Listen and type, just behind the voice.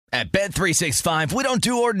At Bet365, we don't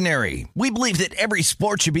do ordinary. We believe that every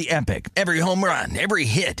sport should be epic. Every home run, every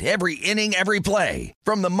hit, every inning, every play.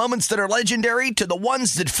 From the moments that are legendary to the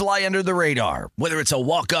ones that fly under the radar. Whether it's a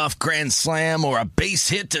walk-off grand slam or a base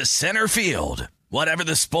hit to center field. Whatever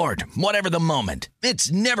the sport, whatever the moment.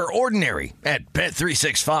 It's never ordinary at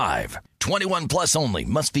Bet365. 21 plus only.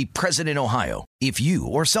 Must be present in Ohio. If you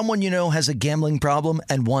or someone you know has a gambling problem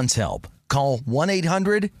and wants help, call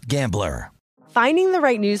 1-800-GAMBLER. Finding the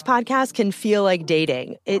right news podcast can feel like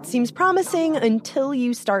dating. It seems promising until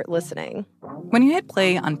you start listening. When you hit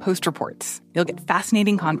play on Post Reports, you'll get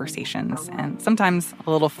fascinating conversations and sometimes a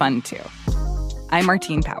little fun, too. I'm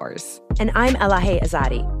Martine Powers. And I'm Elahe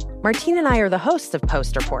Azadi. Martine and I are the hosts of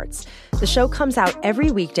Post Reports. The show comes out every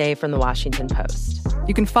weekday from the Washington Post.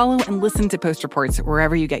 You can follow and listen to Post Reports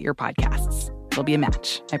wherever you get your podcasts. It'll be a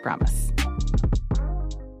match, I promise.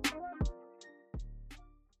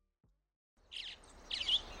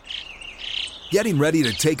 Getting ready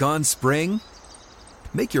to take on spring?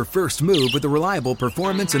 Make your first move with the reliable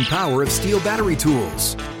performance and power of Steel battery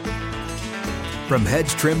tools. From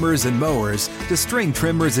hedge trimmers and mowers to string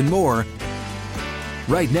trimmers and more,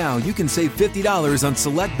 right now you can save $50 on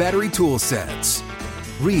select battery tool sets.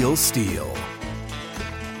 Real Steel.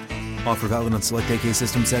 Offer valid on select AK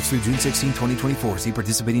system sets through June 16, 2024. See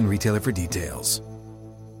participating retailer for details.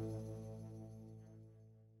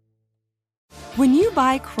 When you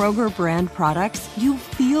buy Kroger brand products, you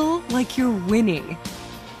feel like you're winning.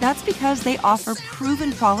 That's because they offer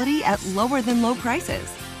proven quality at lower than low prices.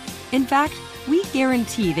 In fact, we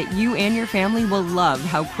guarantee that you and your family will love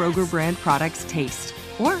how Kroger brand products taste,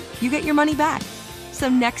 or you get your money back. So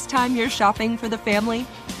next time you're shopping for the family,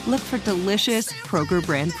 look for delicious Kroger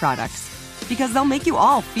brand products, because they'll make you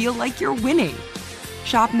all feel like you're winning.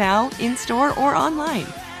 Shop now, in-store, or online.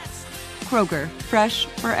 Kroger, fresh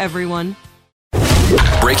for everyone.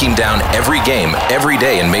 Breaking down every game, every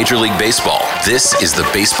day in Major League Baseball. This is the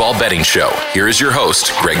Baseball Betting Show. Here is your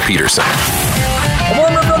host, Greg Peterson.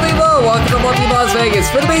 Welcome to Lucky Las Vegas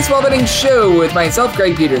for the Baseball Betting Show with myself,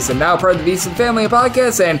 Greg Peterson, now part of the VSiN Family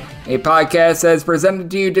Podcast, and a podcast that is presented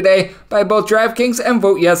to you today by both DraftKings and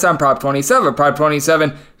Vote Yes on Prop 27. Prop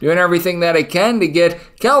 27 doing everything that it can to get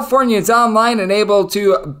Californians online and able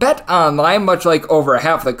to bet online, much like over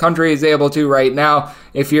half the country is able to right now.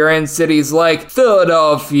 If you're in cities like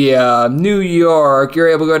Philadelphia, New York, you're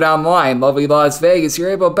able to go down the line. Lovely Las Vegas, you're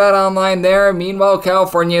able to bet online there. Meanwhile,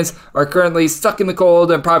 Californians are currently stuck in the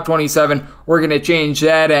cold, and Prop 27, we're going to change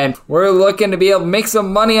that, and we're looking to be able to make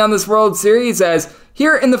some money on this World Series. As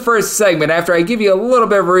here in the first segment, after I give you a little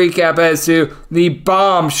bit of a recap as to the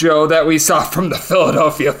bomb show that we saw from the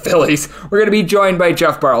Philadelphia Phillies, we're going to be joined by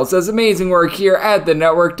Jeff Bartels. Does amazing work here at the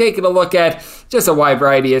network, taking a look at just a wide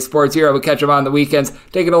variety of sports. You're able to catch him on the weekends,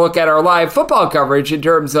 taking a look at our live football coverage in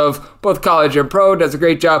terms of both college and pro. Does a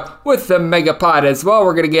great job with the Megapod as well.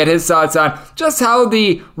 We're going to get his thoughts on just how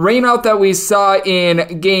the rainout that we saw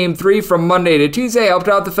in Game 3 from Monday to Tuesday helped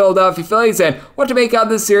out the Philadelphia Phillies, and what to make out of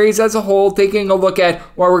this series as a whole, taking a look at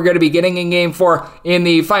what we're going to be getting in Game 4 in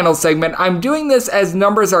the final segment. I'm doing this as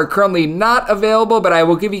numbers are currently not available, but I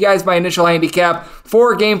will give you guys my initial handicap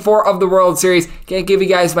for Game 4 of the World Series. Can't give you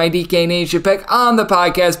guys my DK Nation pick on the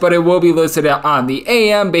podcast, but it will be listed on the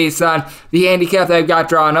AM based on the handicap that I've got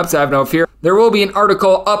drawn up, so I have no fear. There will be an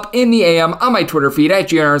article up in the AM on my Twitter feed at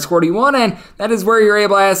GNRS41, and that is where you're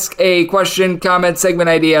able to ask a question, comment, segment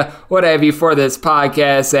idea, what have you for this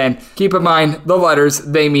podcast. And keep in mind, the letters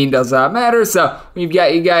they mean does not matter, so we've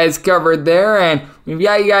got you guys covered there, and we've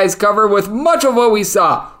got you guys covered with much of what we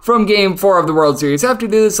saw from Game 4 of the World Series. I have to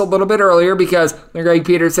do this a little bit earlier because the Greg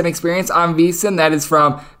Peterson Experience on VSiN, that is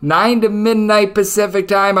from 9 to midnight Pacific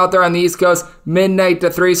time out there on the East Coast, midnight to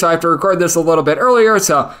 3, so I have to record this a little bit earlier,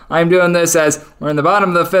 so I'm doing this as we're in the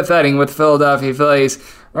bottom of the 5th inning with the Philadelphia Phillies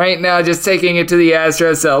right now, just taking it to the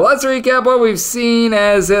Astros. So let's recap what we've seen,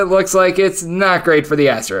 as it looks like it's not great for the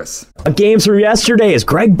Astros. Games from yesterday is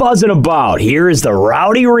Greg buzzing about. Here is the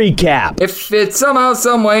rowdy recap. If it somehow,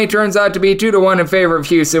 some way turns out to be 2-1 in favor of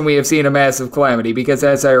Houston, we have seen a massive calamity, because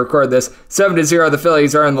as I record this, 7-0, the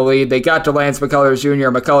Phillies are in the lead. They got to Lance McCullers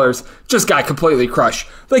Jr. McCullers just got completely crushed.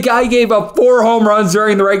 The guy gave up 4 home runs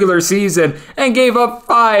during the regular season and gave up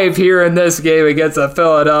 5 here in this game against the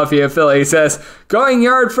Philadelphia Phillies. Says going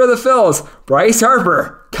yard for the Phils, Bryce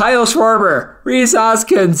Harper, Kyle Schwarber, Rhys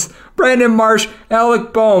Hoskins, Brandon Marsh,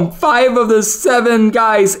 Alec Bohm, 5 of the 7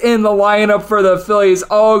 guys in the lineup for the Phillies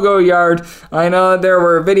all go yard. I know there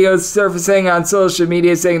were videos surfacing on social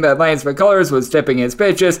media saying that Lance McCullers was tipping his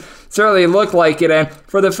pitches. Certainly looked like it, and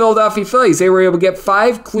for the Philadelphia Phillies, they were able to get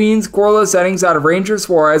 5 clean, scoreless innings out of Ranger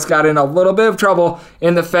Suarez. Got in a little bit of trouble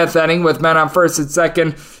in the 5th inning with men on first and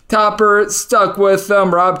second. Topper stuck with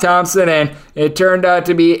Rob Thompson, and it turned out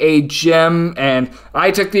to be a gem, and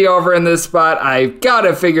I took the over in this spot. I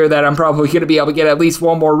gotta figure that I'm probably going to be able to get at least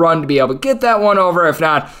one more run to be able to get that one over. If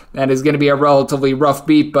not, that is going to be a relatively rough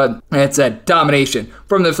beat, but it's a domination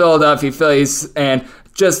from the Philadelphia Phillies, and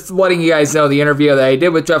just letting you guys know the interview that I did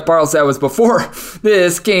with Jeff Parles, that was before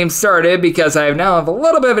this game started, because I now have a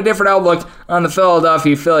little bit of a different outlook on the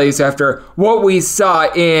Philadelphia Phillies after what we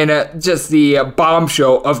saw in just the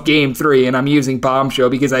bombshell of Game 3. And I'm using bombshell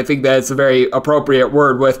because I think that's a very appropriate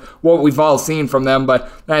word with what we've all seen from them.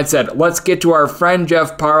 But that said, let's get to our friend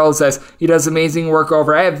Jeff Parles, as he does amazing work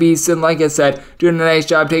over at VSiN. Like I said, doing a nice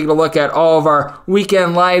job taking a look at all of our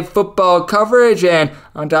weekend live football coverage, and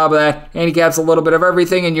on top of that, handicaps a little bit of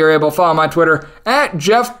everything, and you're able to follow him on Twitter at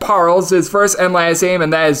Jeff Parles, his first and last name,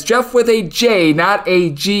 and that is Jeff with a J, not a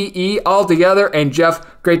G-E altogether. And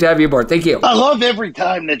Jeff, great to have you aboard. Thank you. I love every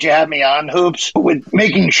time that you have me on, Hoops, with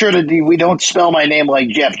making sure that we don't spell my name like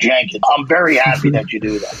Jeff Jenkins. I'm very happy that you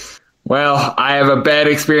do that. Well, I have a bad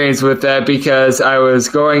experience with that because I was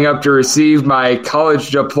going up to receive my college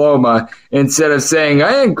diploma. Instead of saying,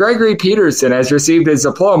 hey, Gregory Peterson has received his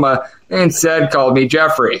diploma, instead called me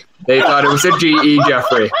Jeffrey. They thought it was a G-E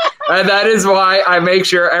Jeffrey. And that is why I make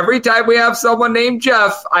sure every time we have someone named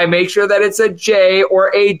Jeff, I make sure that it's a J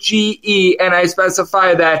or a G-E, and I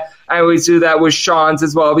specify that. I always do that with Sean's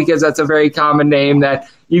as well, because that's a very common name that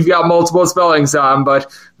you've got multiple spellings on. But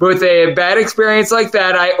with a bad experience like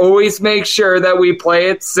that, I always make sure that we play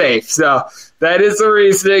it safe. So that is the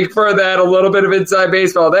reasoning for that. A little bit of inside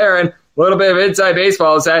baseball there, and a little bit of inside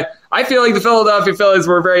baseball is that I feel like the Philadelphia Phillies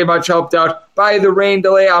were very much helped out by the rain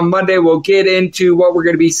delay on Monday. We'll get into what we're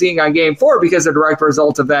going to be seeing on Game 4, because the direct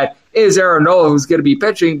result of that is Aaron Nola, who's going to be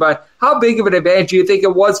pitching. But how big of an advantage do you think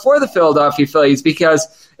it was for the Philadelphia Phillies?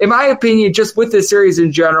 Because, in my opinion, just with this series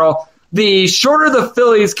in general, the shorter the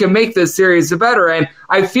Phillies can make this series, the better. And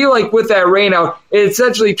I feel like with that rain out, it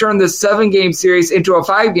essentially turned this 7-game series into a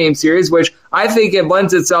 5-game series, which I think it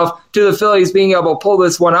lends itself to the Phillies being able to pull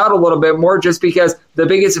this one out a little bit more, just because the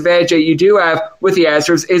biggest advantage that you do have with the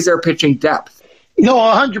Astros is their pitching depth. No,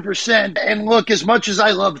 100%. And look, as much as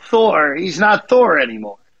I love Thor, he's not Thor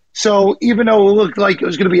anymore. So even though it looked like it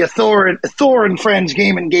was going to be a Thor and Friends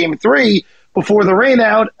game in Game 3 before the rain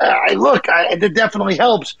out, it definitely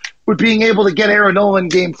helps with being able to get Aaron Nola in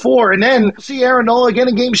Game 4 and then see Aaron Nola again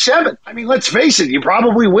in Game 7. I mean, let's face it, you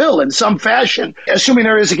probably will in some fashion, assuming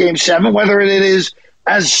there is a Game 7, whether it is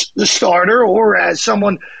as the starter or as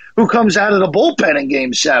someone who comes out of the bullpen in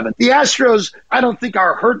Game 7. The Astros, I don't think,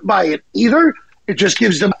 are hurt by it either. It just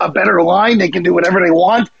gives them a better line. They can do whatever they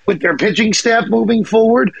want with their pitching staff moving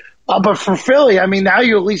forward. But for Philly, I mean, now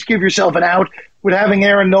you at least give yourself an out with having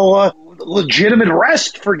Aaron Nola legitimate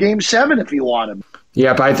rest for Game 7 if you want him.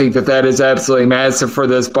 Yep, I think that is absolutely massive for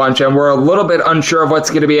this bunch, and we're a little bit unsure of what's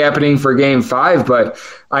going to be happening for Game 5, but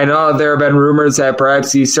I know there have been rumors that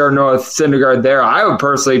perhaps he's starting with Syndergaard there. I would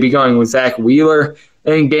personally be going with Zach Wheeler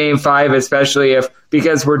in Game 5, especially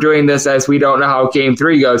because we're doing this as we don't know how Game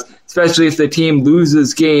 3 goes, especially if the team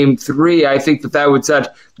loses Game 3. I think that would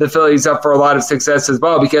set the Phillies up for a lot of success as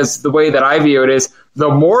well, because the way that I view it is the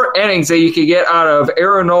more innings that you can get out of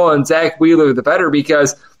Aaron Nola and Zach Wheeler, the better,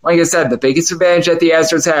 because like I said, the biggest advantage that the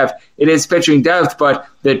Astros have, it is pitching depth, but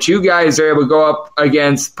the two guys are able to go up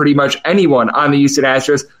against pretty much anyone on the Houston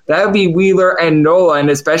Astros. That would be Wheeler and Nola, and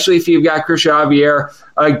especially if you've got Christian Javier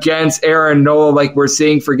against Aaron Nola like we're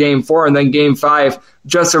seeing for Game 4, and then Game 5,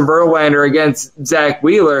 Justin Verlander against Zach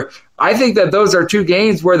Wheeler. I think that those are two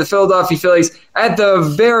games where the Philadelphia Phillies, at the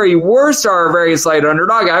very worst, are a very slight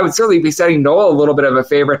underdog. I would certainly be setting Nola a little bit of a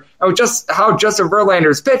favorite. And with just how Justin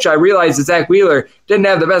Verlander's pitch, I realized that Zach Wheeler didn't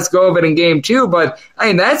have the best go of it in Game 2, but I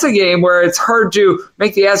mean, that's a game where it's hard to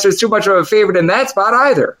make the Astros too much of a favorite in that spot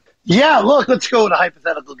either. Yeah, look, let's go to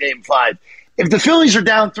hypothetical Game 5. If the Phillies are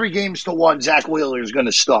down 3-1, Zach Wheeler is going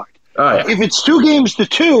to start. Oh, yeah. If it's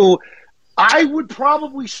 2-2, I would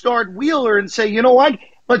probably start Wheeler and say, you know what?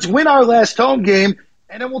 Let's win our last home game,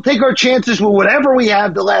 and then we'll take our chances with whatever we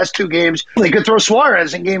have the last 2 games. They could throw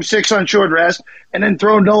Suarez in Game 6 on short rest and then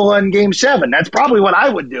throw Nola in Game 7. That's probably what I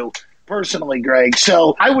would do personally, Greg.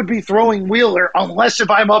 So I would be throwing Wheeler unless if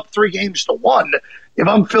I'm up 3-1. If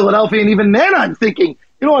I'm Philadelphia, and even then I'm thinking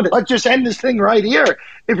You know what? Let's just end this thing right here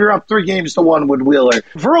if you're up 3-1 with Wheeler.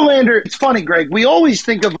 Verlander, it's funny, Greg. We always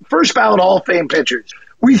think of first ballot Hall of Fame pitchers.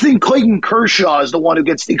 We think Clayton Kershaw is the one who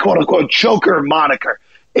gets the quote-unquote choker moniker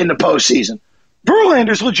in the postseason.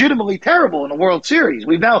 Verlander's legitimately terrible in the World Series.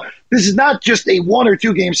 This is not just a 1 or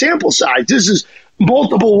 2 game sample size. This is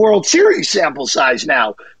multiple World Series sample size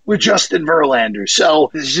now with Justin Verlander. So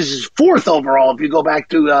this is his 4th overall if you go back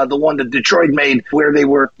to the one that Detroit made where they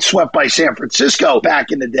were swept by San Francisco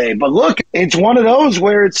back in the day. But look, it's one of those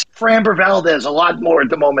where it's Framber Valdez a lot more at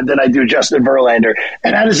the moment than I do Justin Verlander.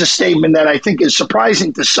 And that is a statement that I think is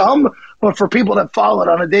surprising to some, but for people that follow it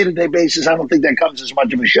on a day-to-day basis, I don't think that comes as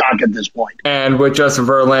much of a shock at this point. And with Justin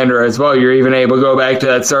Verlander as well, you're even able to go back to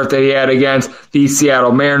that start that he had against the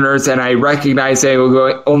Seattle Mariners, and I recognize that he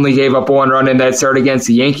only gave up 1 run in that start against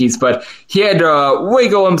the Yankees, but he had to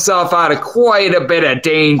wiggle himself out of quite a bit of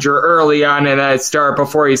danger early on in that start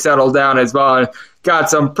before he settled down as well, and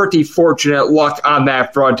got some pretty fortunate luck on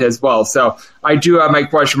that front as well. So I do have my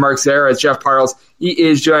question marks there as Jeff Parles, he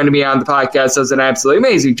is joining me on the podcast, does an absolutely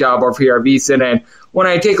amazing job over here at VSiN. And when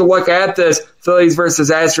I take a look at this Phillies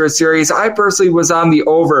versus Astros series, I personally was on the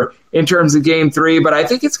over in terms of Game 3, but I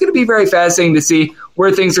think it's going to be very fascinating to see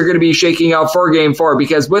where things are going to be shaking out for Game 4,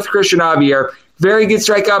 because with Christian Javier, very good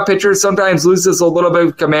strikeout pitcher, sometimes loses a little bit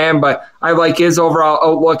of command, but I like his overall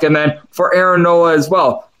outlook. And then for Aaron Nola as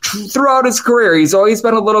well, throughout his career, he's always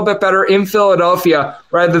been a little bit better in Philadelphia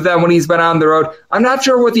rather than when he's been on the road. I'm not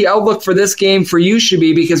sure what the outlook for this game for you should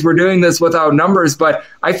be because we're doing this without numbers, but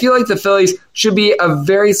I feel like the Phillies should be a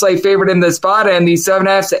very slight favorite in this spot, and these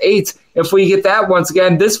 7.5 to 8s, if we get that once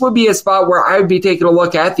again, this would be a spot where I would be taking a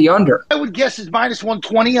look at the under. I would guess it's minus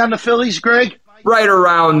 120 on the Phillies, Greg. Right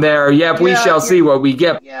around there. Yep, we shall see what we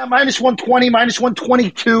get. Yeah, minus 120, minus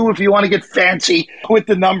 122 if you want to get fancy with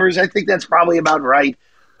the numbers. I think that's probably about right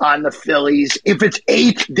on the Phillies. If it's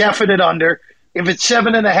 8, definite under. If it's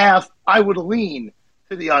 7.5, I would lean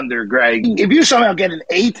to the under, Greg. If you somehow get an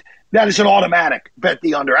 8, that is an automatic bet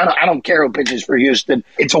the under. I don't care who pitches for Houston.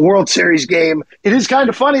 It's a World Series game. It is kind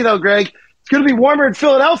of funny, though, Greg. It's going to be warmer in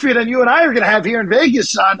Philadelphia than you and I are going to have here in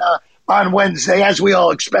Vegas on Wednesday, as we all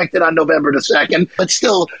expected on November the 2nd. But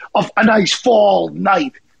still a nice fall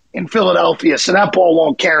night in Philadelphia, so that ball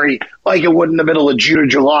won't carry like it would in the middle of June or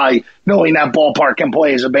July, knowing that ballpark can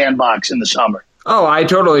play as a bandbox in the summer. Oh, I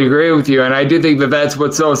totally agree with you, and I do think that that's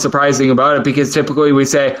what's so surprising about it, because typically we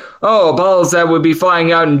say, oh, balls that would be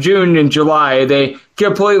flying out in June and July, they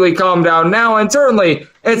completely calm down now, and certainly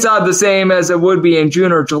it's not the same as it would be in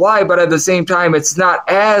June or July, but at the same time, it's not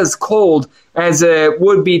as cold as it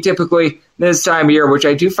would be typically this time of year, which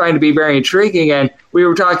I do find to be very intriguing, and we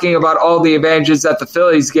were talking about all the advantages that the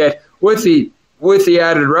Phillies get with the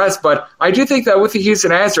added rest, but I do think that with the Houston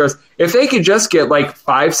Astros, if they could just get like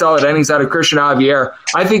 5 solid innings out of Christian Javier,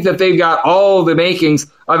 I think that they've got all the makings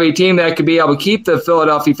of a team that could be able to keep the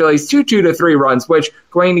Philadelphia Phillies to 2 to 3 runs, which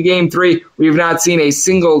going to Game 3, we've not seen a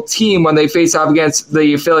single team when they face off against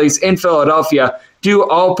the Phillies in Philadelphia do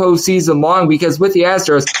all postseason long, because with the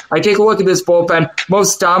Astros, I take a look at this bullpen,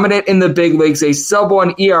 most dominant in the big leagues, a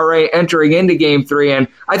sub-1 ERA entering into Game 3, and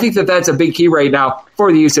I think that that's a big key right now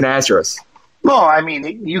for the Houston Astros. Well, I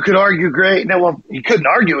mean, you could argue great. No, well, you couldn't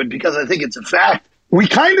argue it because I think it's a fact. We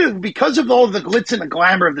kind of, because of all the glitz and the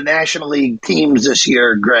glamour of the National League teams this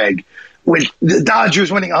year, Greg, with the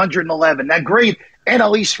Dodgers winning 111, that great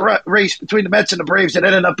NL East race between the Mets and the Braves that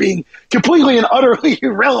ended up being completely and utterly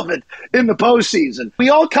irrelevant in the postseason.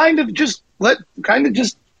 We all kind of just let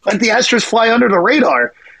the Astros fly under the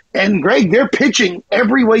radar. And, Greg, their pitching,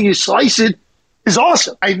 every way you slice it, is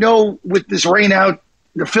awesome. I know with this rain out,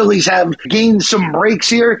 the Phillies have gained some breaks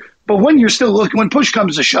here, but when you're still looking, when push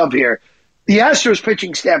comes to shove here, the Astros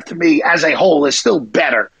pitching staff, to me, as a whole, is still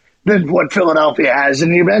better than what Philadelphia has.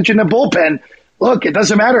 And you mentioned the bullpen. Look, it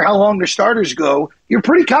doesn't matter how long their starters go. You're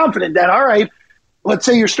pretty confident that, all right, let's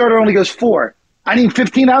say your starter only goes 4. I need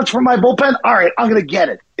 15 outs from my bullpen. All right, I'm going to get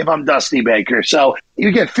it if I'm Dusty Baker. So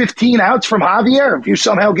you get 15 outs from Javier. If you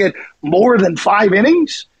somehow get more than 5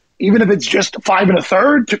 innings, even if it's just 5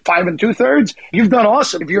 1/3, 5 2/3, you've done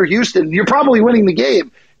awesome. If you're Houston, you're probably winning the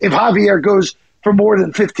game if Javier goes for more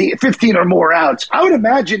than 15 or more outs. I would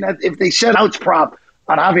imagine that if they set outs prop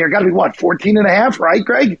on Javier, got to be, 14.5, right,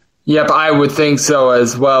 Greg? Yep, I would think so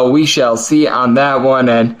as well. We shall see on that one.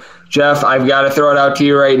 And, Jeff, I've got to throw it out to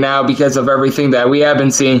you right now because of everything that we have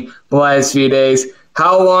been seeing the last few days.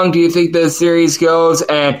 How long do you think this series goes?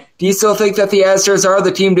 And do you still think that the Astros are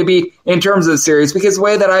the team to beat in terms of the series? Because the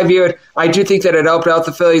way that I view it, I do think that it helped out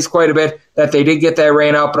the Phillies quite a bit, that they did get that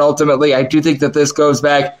rain out. But ultimately, I do think that this goes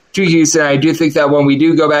back to Houston. I do think that when we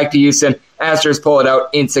do go back to Houston, Astros pull it out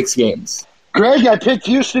in 6 games. Greg, I picked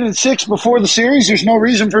Houston in 6 before the series. There's no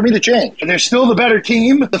reason for me to change. They're still the better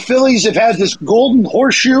team. The Phillies have had this golden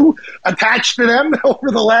horseshoe attached to them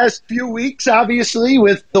over the last few weeks, obviously,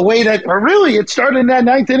 with the way that, or really, it started in that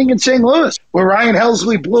 9th inning in St. Louis, where Ryan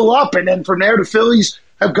Helsley blew up, and then from there the Phillies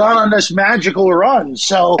have gone on this magical run.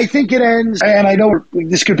 So I think it ends, and I know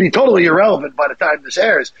this could be totally irrelevant by the time this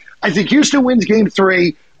airs. I think Houston wins Game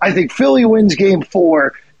 3. I think Philly wins Game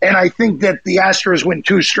 4. And I think that the Astros win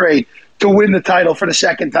 2 straight to win the title for the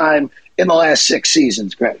second time in the last 6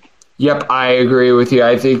 seasons, Greg. Yep, I agree with you.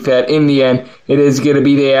 I think that in the end, it is going to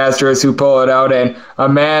be the Astros who pull it out. And a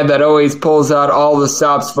man that always pulls out all the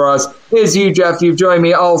stops for us is you, Jeff. You've joined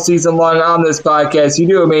me all season long on this podcast. You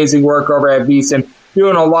do amazing work over at VSiN,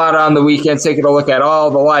 doing a lot on the weekends, taking a look at all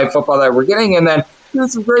the live football that we're getting, and then doing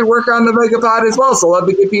some great work on the Megapod as well. So love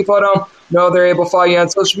to get people at home know they're able to follow you on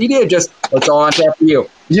social media. Just let's all on tap for you.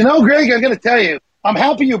 You know, Greg, I'm going to tell you, I'm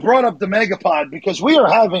happy you brought up the Megapod because we are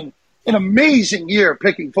having an amazing year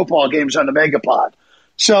picking football games on the Megapod.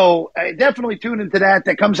 So definitely tune into that.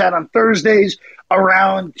 That comes out on Thursdays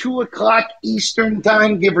around 2 o'clock Eastern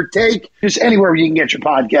time, give or take. Just anywhere where you can get your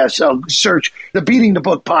podcast. So search the Beating the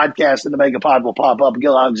Book podcast and the Megapod will pop up.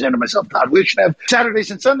 Gil Alexander, myself, Todd Wishnev. Saturdays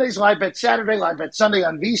and Sundays, Live Bet Saturday, Live Bet Sunday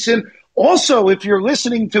on VSiN. Also, if you're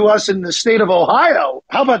listening to us in the state of Ohio,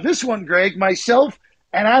 how about this one, Greg? Myself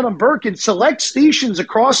and Adam Burke in select stations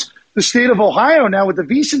across the state of Ohio now with the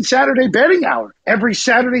VSiN Saturday Betting Hour. Every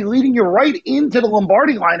Saturday leading you right into the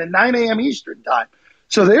Lombardi line at 9 a.m. Eastern time.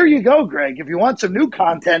 So there you go, Greg. If you want some new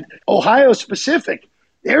content, Ohio-specific,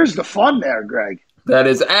 there's the fun there, Greg. That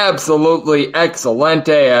is absolutely excelente,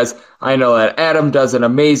 as I know that Adam does an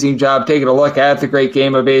amazing job taking a look at the great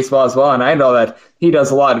game of baseball as well, and I know that he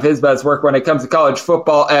does a lot of his best work when it comes to college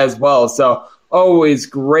football as well. So always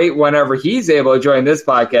great whenever he's able to join this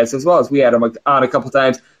podcast, as well as we had him on a couple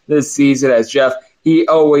times this season as Jeff. He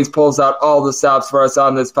always pulls out all the stops for us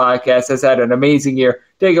on this podcast, has had an amazing year.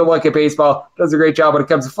 Take a look at baseball, does a great job when it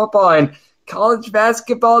comes to football, and college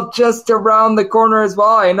basketball just around the corner as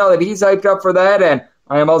well. I know that he's hyped up for that, and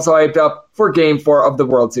I am also hyped up for Game 4 of the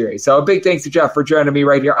World Series. So a big thanks to Jeff for joining me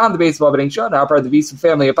right here on the Baseball Betting Show, now part of the VSiN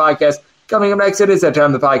family of podcasts. Coming up next, it is that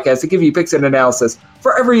time of the podcast to give you picks and analysis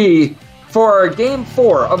for Game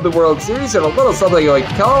 4 of the World Series and a little something you like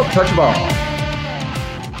to call Touch Ball.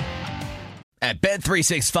 At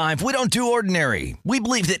Bet365, we don't do ordinary. We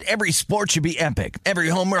believe that every sport should be epic. Every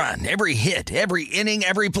home run, every hit, every inning,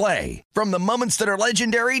 every play. From the moments that are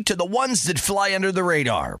legendary to the ones that fly under the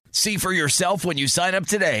radar. See for yourself when you sign up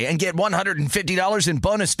today and get $150 in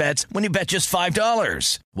bonus bets when you bet just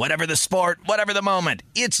 $5. Whatever the sport, whatever the moment,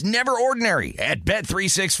 it's never ordinary at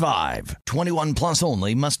Bet365. 21 plus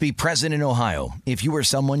only. Must be present in Ohio. If you or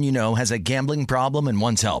someone you know has a gambling problem and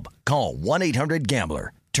wants help, call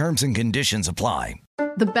 1-800-GAMBLER. Terms and conditions apply.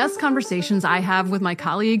 The best conversations I have with my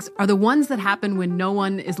colleagues are the ones that happen when no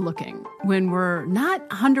one is looking, when we're not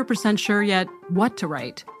 100% sure yet what to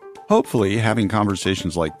write. Hopefully, having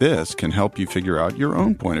conversations like this can help you figure out your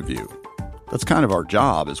own point of view. That's kind of our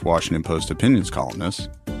job as Washington Post opinions columnists.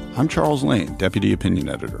 I'm Charles Lane, Deputy Opinion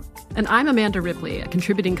Editor. And I'm Amanda Ripley, a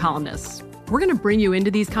contributing columnist. We're going to bring you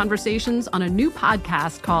into these conversations on a new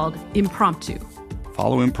podcast called Impromptu.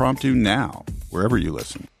 Follow Impromptu now, wherever you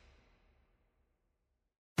listen.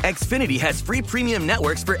 Xfinity has free premium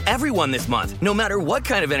networks for everyone this month, no matter what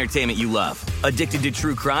kind of entertainment you love. Addicted to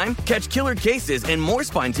true crime? Catch killer cases and more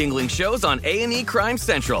spine-tingling shows on A&E Crime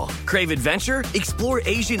Central. Crave adventure? Explore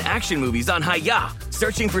Asian action movies on Hi-YAH.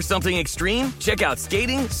 Searching for something extreme? Check out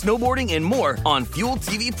skating, snowboarding, and more on Fuel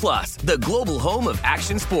TV Plus, the global home of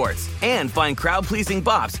action sports. And find crowd-pleasing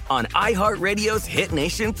bops on iHeartRadio's Hit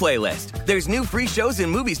Nation playlist. There's new free shows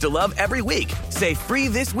and movies to love every week. Say free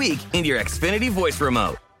this week in your Xfinity voice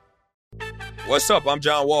remote. What's up? I'm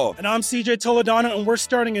John Wall. And I'm CJ Toledano, and we're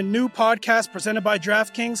starting a new podcast presented by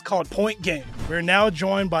DraftKings called Point Game. We're now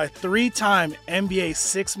joined by 3-time NBA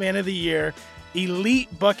Sixth Man of the Year,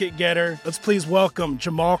 elite bucket getter. Let's please welcome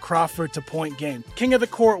Jamal Crawford to Point Game. King of the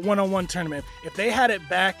Court one-on-one tournament. If they had it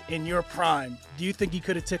back in your prime, do you think you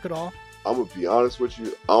could have took it all? I'm going to be honest with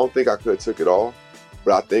you. I don't think I could have took it all,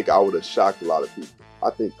 but I think I would have shocked a lot of people.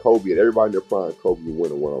 I think Kobe and everybody in their prime, Kobe would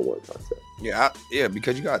win a one-on-one contest. Yeah,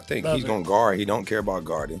 because you got to think, he's going to guard. He don't care about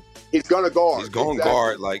guarding. He's going to guard. He's going to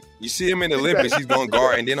guard. Like, you see him in the Olympics, he's going to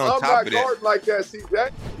guard. And then on top of that. I'm not guarding like that,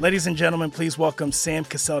 CJ. Ladies and gentlemen, please welcome Sam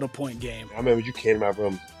Cassell to Point Game. I remember you came out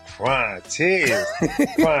from prime 10.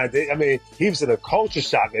 I mean, he was in a culture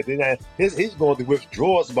shock. He's going through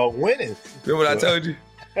withdrawals about winning. Remember what I told you?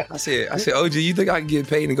 I said, OG, you think I can get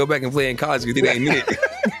paid and go back and play in college because it ain't it?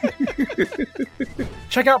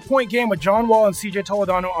 Check out Point Game with John Wall and CJ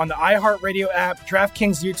Toledano on the iHeartRadio app,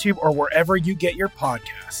 DraftKings YouTube, or wherever you get your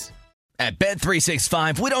podcasts. At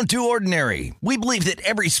Bet365, we don't do ordinary. We believe that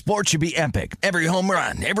every sport should be epic. Every home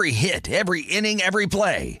run, every hit, every inning, every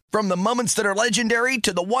play. From the moments that are legendary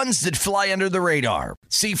to the ones that fly under the radar.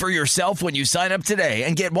 See for yourself when you sign up today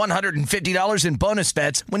and get $150 in bonus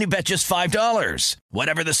bets when you bet just $5.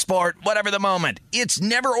 Whatever the sport, whatever the moment, it's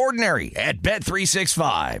never ordinary at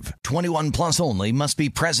Bet365. 21 plus only. Must be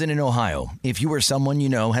present in Ohio. If you or someone you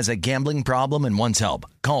know has a gambling problem and wants help,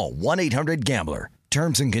 call 1-800-GAMBLER.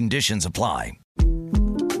 Terms and conditions apply.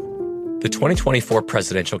 The 2024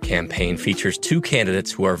 presidential campaign features two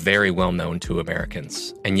candidates who are very well known to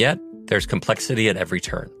Americans. And yet, there's complexity at every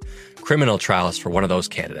turn. Criminal trials for one of those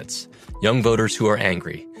candidates. Young voters who are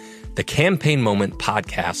angry. The Campaign Moment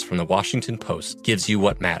podcast from the Washington Post gives you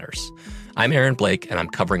what matters. I'm Aaron Blake, and I'm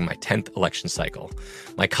covering my 10th election cycle.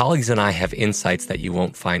 My colleagues and I have insights that you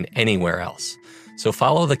won't find anywhere else. So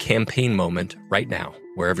follow The Campaign Moment right now,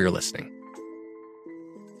 wherever you're listening.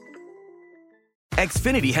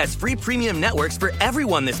 Xfinity has free premium networks for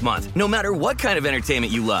everyone this month, no matter what kind of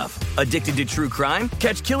entertainment you love. Addicted to true crime?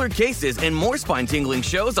 Catch killer cases and more spine-tingling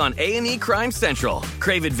shows on A&E Crime Central.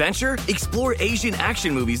 Crave adventure? Explore Asian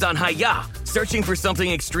action movies on Hi-YAH. Searching for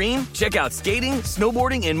something extreme? Check out skating,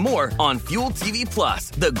 snowboarding, and more on Fuel TV Plus,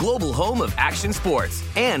 the global home of action sports.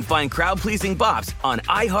 And find crowd-pleasing bops on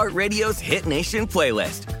iHeartRadio's Hit Nation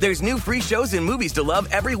playlist. There's new free shows and movies to love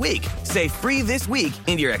every week. Say free this week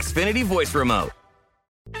in your Xfinity voice remote.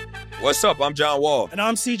 What's up? I'm John Wall. And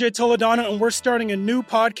I'm CJ Toledano, and we're starting a new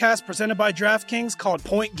podcast presented by DraftKings called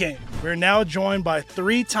Point Game. We're now joined by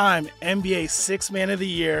three-time NBA Sixth Man of the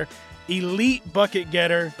Year, elite bucket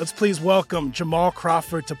getter. Let's please welcome Jamal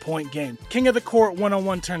Crawford to Point Game. King of the Court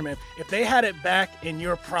one-on-one tournament. If they had it back in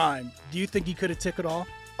your prime, do you think you could have took it all?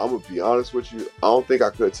 I'm going to be honest with you. I don't think I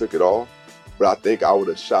could have took it all, but I think I would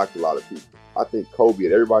have shocked a lot of people. I think Kobe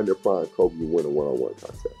and everybody in their prime, Kobe would win a one-on-one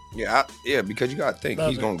contest. Yeah, because you got to think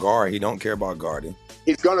he's going to guard. He don't care about guarding.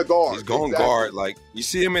 He's going to guard. He's going to guard. Like, you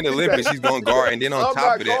see him in the Olympics, he's going to guard. And then on top of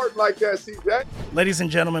that. I'm not guarding like that, CJ. Ladies and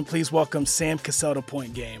gentlemen, please welcome Sam Cassell to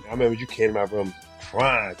Point Game. I remember you came to my room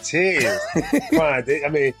crying, tears, crying. I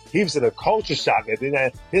mean, he was in a culture shock. And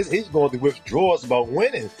then he's going through withdrawals about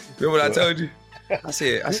winning. Remember what I told you? I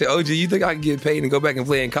said, OG, you think I can get paid and go back and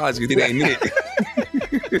play in college because it ain't it?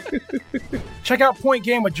 Check out Point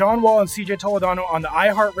Game with John Wall and CJ Toledano on the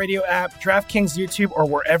iHeartRadio app, DraftKings YouTube, or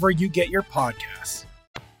wherever you get your podcasts.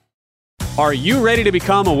 Are you ready to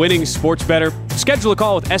become a winning sports bettor? Schedule a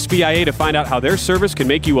call with SBIA to find out how their service can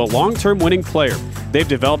make you a long-term winning player. They've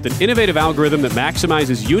developed an innovative algorithm that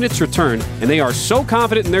maximizes units returned, and they are so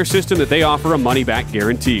confident in their system that they offer a money-back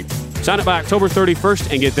guarantee. Sign up by October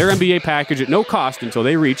 31st and get their NBA package at no cost until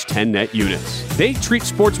they reach 10 net units. They treat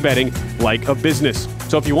sports betting like a business.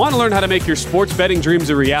 So if you want to learn how to make your sports betting dreams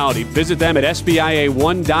a reality, visit them at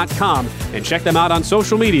SBIA1.com and check them out on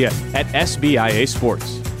social media at SBIA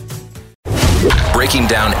Sports. Breaking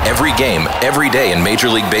down every game, every day in Major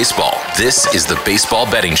League Baseball, this is the Baseball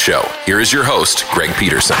Betting Show. Here is your host, Greg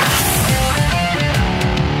Peterson.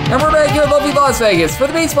 And we're back here at lovely Las Vegas for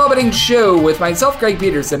the Baseball Betting Show with myself, Greg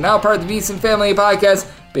Peterson, now part of the VSiN Family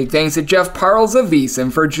Podcast. Big thanks to Jeff Parles of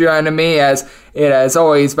VSiN for joining me, as it has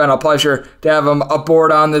always been a pleasure to have him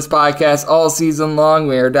aboard on this podcast all season long.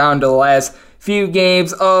 We are down to the last few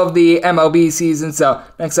games of the MLB season, so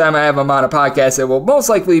next time I have him on a podcast, it will most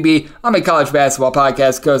likely be on my college basketball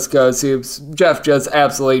podcast, Coast to Coast Hoops. Jeff does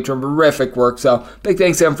absolutely terrific work, so big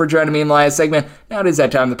thanks to him for joining me in the last segment. Now it is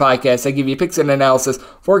that time of the podcast. I give you picks and analysis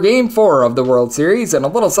for Game 4 of the World Series, and a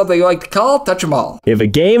little something you like to call Touch 'em All. If a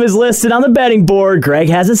game is listed on the betting board, Greg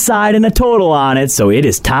has a side and a total on it, so it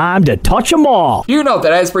is time to touch 'em all. You note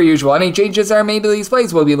that, as per usual, any changes are made to these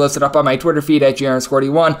plays will be listed up on my Twitter feed at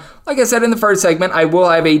GR_D1. Like I said in the first segment, I will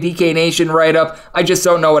have a DK Nation write-up. I just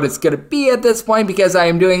don't know what it's going to be at this point because I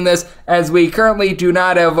am doing this as we currently do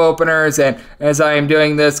not have openers, and as I am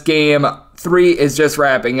doing this, Game 3 is just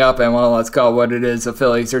wrapping up, and well, let's call it what it is. The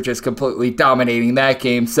Phillies are just completely dominating that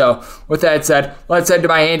game. So with that said, let's head to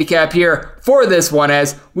my handicap here for this one,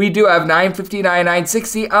 as we do have 959,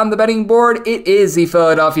 960 on the betting board. It is the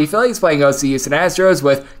Philadelphia Phillies playing host to the Houston Astros,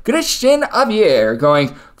 with Christian Javier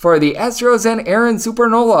going for the Astros and Aaron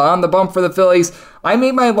Supernola on the bump for the Phillies. I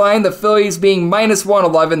made my line the Phillies being minus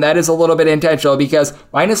 111. That is a little bit intentional because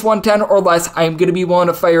minus 110 or less, I'm going to be willing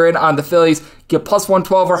to fire in on the Phillies. Get plus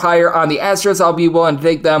 112 or higher on the Astros. I'll be willing to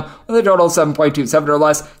take them with a total of 7.27 or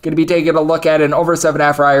less. Going to be taking a look at an over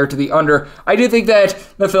 7.5 or higher to the under. I do think that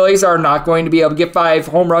the Phillies are not going to be able to get 5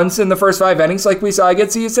 home runs in the first 5 innings like we saw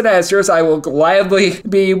against the Houston Astros. I will gladly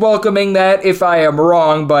be welcoming that if I am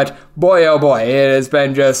wrong, but boy, oh boy, it has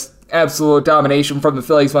been just absolute domination from the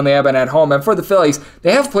Phillies when they have been at home. And for the Phillies,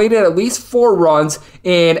 they have played at least 4 runs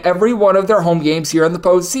in every one of their home games here in the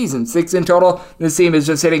postseason. 6 in total. This team is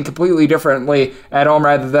just hitting completely differently at home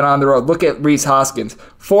rather than on the road. Look at Rhys Hoskins.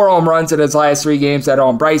 4 home runs in his last 3 games at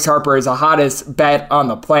home. Bryce Harper is the hottest bat on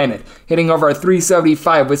the planet, hitting over a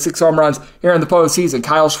 375 with 6 home runs here in the postseason.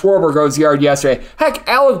 Kyle Schwarber goes yard yesterday. Heck,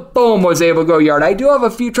 Alec Boehm was able to go yard. I do have a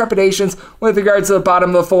few trepidations with regards to the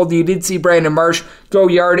bottom of the fold. You did see Brandon Marsh go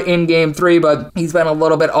yard in Game 3, but he's been a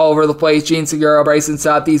little bit all over the place. Gene Segura, Bryson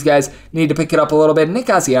Stott, these guys need to pick it up a little bit. Nick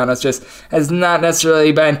Castellanos just has not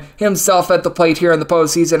necessarily been himself at the plate here in the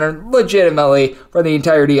postseason, or legitimately for the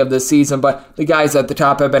entirety of this season, but the guys at the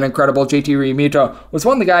top have been incredible. JT Realmuto was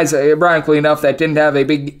one of the guys, ironically enough, that didn't have a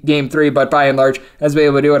big Game 3, but by and large has been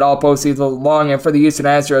able to do it all postseason long. And for the Houston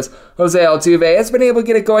Astros, Jose Altuve has been able to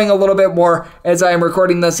get it going a little bit more. As I am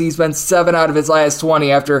recording this, he's been 7 out of his last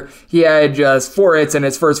 20 after he had just 4 hits in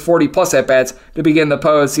his first 40-plus at-bats to begin the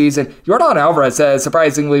postseason. Yordan Alvarez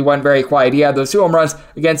surprisingly went very quiet. He had those 2 home runs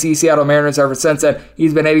against the Seattle Mariners. Ever since then,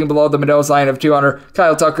 he's been hitting below the Mendoza line of 200.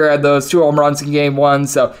 Kyle Tucker had those 2 home runs in Game 1,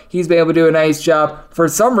 so he's been able to do a nice job. For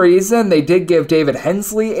some reason, they did give David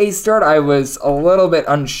Hensley a start. I was a little bit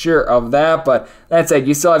unsure of that, but that said,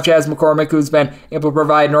 you still have Chas McCormick, who's been able to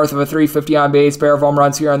provide north of a 350 on base, pair of home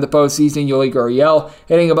runs here in the postseason. Yuli Gurriel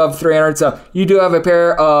hitting above 300, so you do have a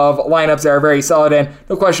pair of lineups that are very solid, and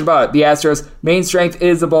no question about it, the Astros' main strength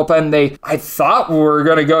is the bullpen. I thought we were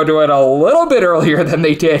going to go to it a little bit earlier than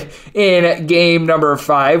they did in Game number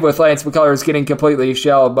 5, with Lance McCullers getting completely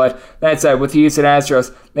shelled, but that said, with the Houston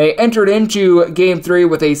Astros, they entered into Game 3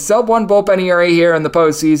 with a sub-1 bullpen ERA here in the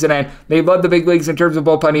postseason, and they led the big leagues in terms of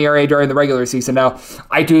bullpen ERA during the regular season. Now,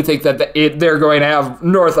 I do think that they're going to have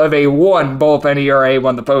north of a 1 bullpen ERA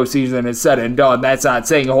when the postseason is said and done. That's not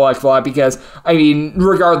saying a whole heck of a lot because, I mean,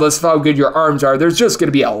 regardless of how good your arms are, there's just going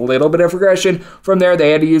to be a little bit of regression from there.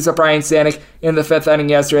 They had to use up Brian Stanek in the 5th inning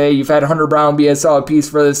yesterday. You've had Hunter Brown be a solid piece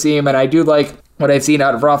for this team, and I do like what I've seen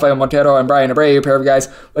out of Rafael Montero and Brian Abreu, a pair of guys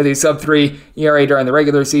with a sub-3 ERA during the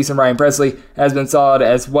regular season. Ryan Presley has been solid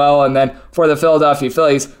as well. And then for the Philadelphia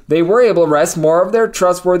Phillies, they were able to rest more of their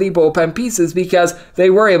trustworthy bullpen pieces because they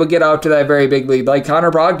were able to get out to that very big lead. Like Connor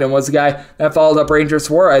Brogdon was the guy that followed up Ranger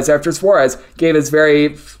Suarez after Suarez gave his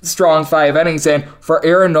very strong 5 innings. And for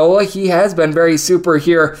Aaron Nola, he has been very super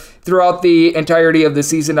here throughout the entirety of the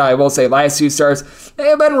season. Now, I will say, last 2 starts, they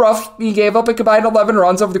have been rough. He gave up a combined 11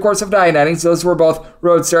 runs over the course of 9 innings. Those were both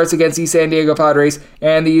road starts against the San Diego Padres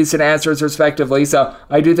and the Houston Astros, respectively. So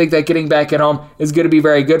I do think that getting back at home is going to be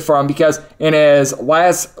very good for him because in his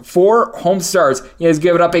last 4 home starts, he has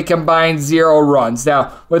given up a combined 0 runs.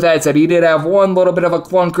 Now, with that said, he did have one little bit of a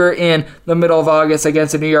clunker in the middle of August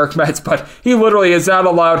against the New York Mets, but he literally has not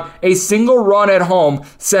allowed a single run at home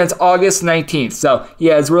since August 19th. So he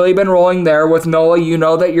has really been rolling there with Nola. You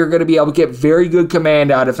know that you're going to be able to get very good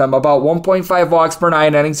command out of him, about 1.5 walks per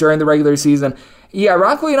 9 innings during the regular season. He,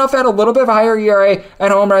 ironically enough, had a little bit of a higher ERA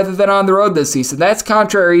at home rather than on the road this season. That's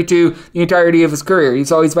contrary to the entirety of his career.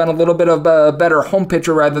 He's always been a little bit of a better home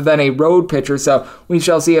pitcher rather than a road pitcher, so we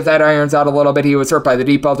shall see if that irons out a little bit. He was hurt by the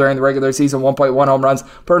deep ball during the regular season, 1.1 home runs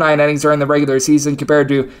per 9 innings during the regular season compared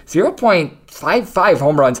to 0.55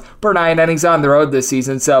 home runs per 9 innings on the road this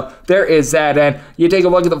season. So there is that. And you take a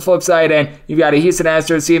look at the flip side, and you've got a Houston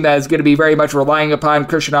Astros team that is going to be very much relying upon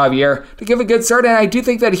Christian Javier to give a good start, and I do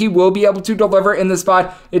think that he will be able to deliver in the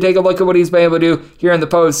spot. You take a look at what he's been able to do here in the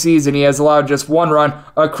postseason. He has allowed just 1 run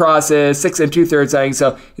across his 6 2/3 innings,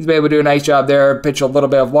 so he's been able to do a nice job there. Pitch a little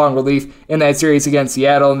bit of long relief in that series against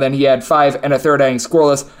Seattle, and then he had 5 1/3 innings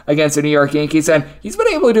scoreless against the New York Yankees, and he's been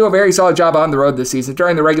able to do a very solid job on the road this season.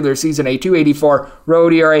 During the regular season, a 2.84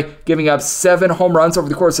 road ERA, giving up 7 home runs over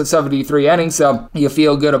the course of 73 innings, so you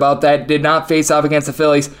feel good about that. Did not face off against the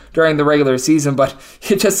Phillies during the regular season, but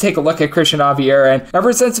you just take a look at Christian Javier, and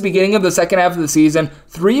ever since the beginning of the second half of the season,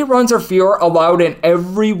 3 runs or fewer allowed in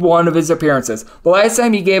every one of his appearances. The last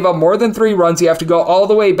time he gave up more than 3 runs, you have to go all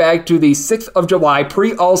the way back to the 6th of July,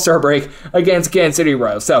 pre-All-Star break against Kansas City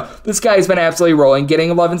Royals. So this guy's been absolutely rolling, getting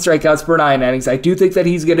 11 strikeouts per 9 innings. I do think that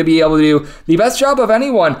he's going to be able to do the best job of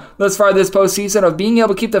anyone thus far this postseason of being able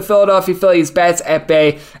to keep the Philadelphia Phillies bats at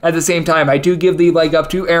bay. At the same time, I do give the leg up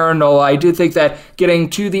to Aaron Nola. I do think that getting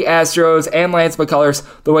to the Astros and Lance McCullers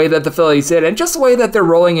the way that the Phillies did, and just the way that they're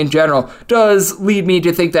rolling in general, does lead me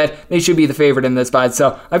to think that they should be the favorite in this spot.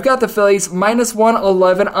 So I've got the Phillies minus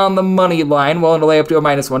 111 on the money line, willing to lay up to a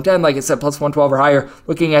minus 110, like I said, plus 112 or higher,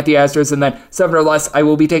 looking at the Astros, and then 7 or less, I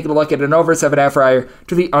will be taking a look at an over 7.5 or higher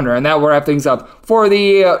to the under, and that will wrap things up for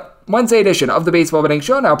the Wednesday edition of the Baseball Betting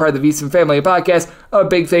Show, now part of the VSiN Family Podcast. A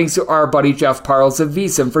big thanks to our buddy Jeff Parles of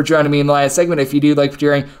VSiN for joining me in the last segment. If you do like what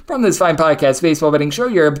you're hearing from this fine podcast, Baseball Betting Show,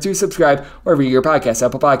 you're able to subscribe wherever you get your podcasts,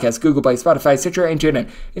 Apple Podcasts, Google Play, Spotify, Stitcher, and TuneIn.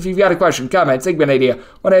 If you've got a question, comment, segment idea,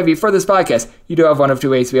 what have you for this podcast, you do have one of 2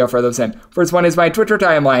 ways to be able to throw those in. First one is my Twitter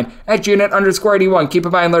timeline, at @Junit_81. Keep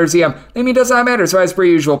in mind, letters EM. Name does not matter, so as per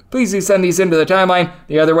usual, please do send these into the timeline.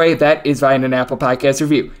 The other way, that is via an Apple Podcast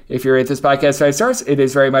review. If you rate this podcast 5 stars, it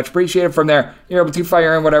is very much appreciated. From there, you're able to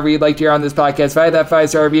fire in whatever you'd like to hear on this podcast via that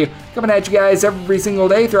 5-star review. Coming at you guys every single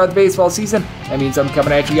day throughout the baseball season. That means I'm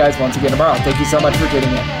coming at you guys once again tomorrow. Thank you so much for tuning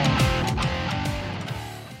in.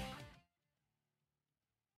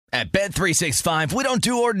 At Bet365, we don't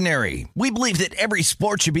do ordinary. We believe that every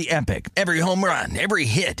sport should be epic. Every home run, every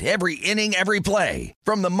hit, every inning, every play.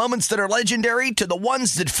 From the moments that are legendary to the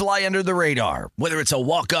ones that fly under the radar. Whether it's a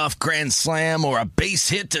walk-off grand slam or a base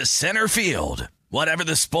hit to center field. Whatever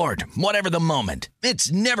the sport, whatever the moment,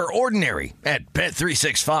 it's never ordinary at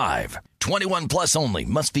Bet365. 21 plus only.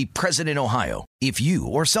 Must be present in Ohio. If you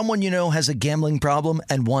or someone you know has a gambling problem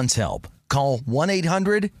and wants help, call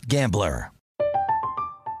 1-800-GAMBLER.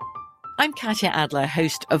 I'm Katya Adler,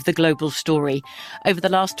 host of The Global Story. Over the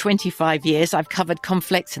last 25 years, I've covered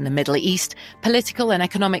conflicts in the Middle East, political and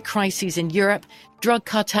economic crises in Europe, drug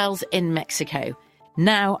cartels in Mexico.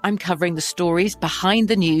 Now I'm covering the stories behind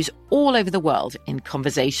the news all over the world in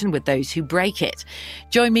conversation with those who break it.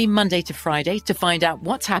 Join me Monday to Friday to find out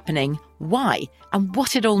what's happening, why, and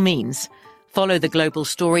what it all means. Follow The Global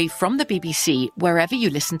Story from the BBC wherever you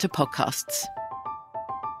listen to podcasts.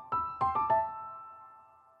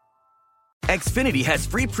 Xfinity has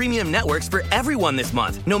free premium networks for everyone this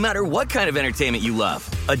month, no matter what kind of entertainment you love.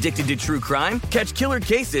 Addicted to true crime? Catch killer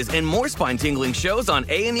cases and more spine-tingling shows on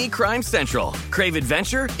A&E Crime Central. Crave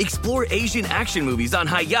adventure? Explore Asian action movies on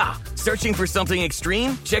Hi-YAH. Searching for something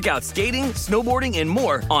extreme? Check out skating, snowboarding, and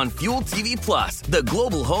more on Fuel TV Plus, the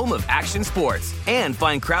global home of action sports. And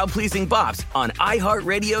find crowd-pleasing bops on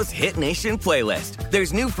iHeartRadio's Hit Nation playlist.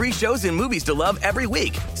 There's new free shows and movies to love every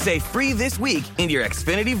week. Say free this week in your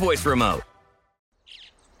Xfinity voice remote.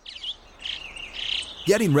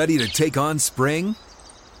 Getting ready to take on spring?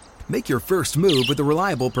 Make your first move with the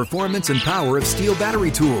reliable performance and power of Steel battery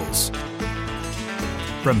tools.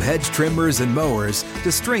 From hedge trimmers and mowers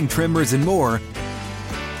to string trimmers and more,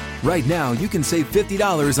 right now you can save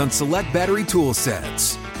 $50 on select battery tool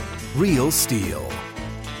sets. Real Steel.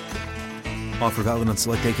 Offer valid on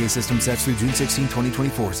select AK system sets through June 16,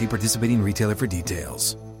 2024. See participating retailer for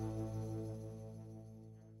details.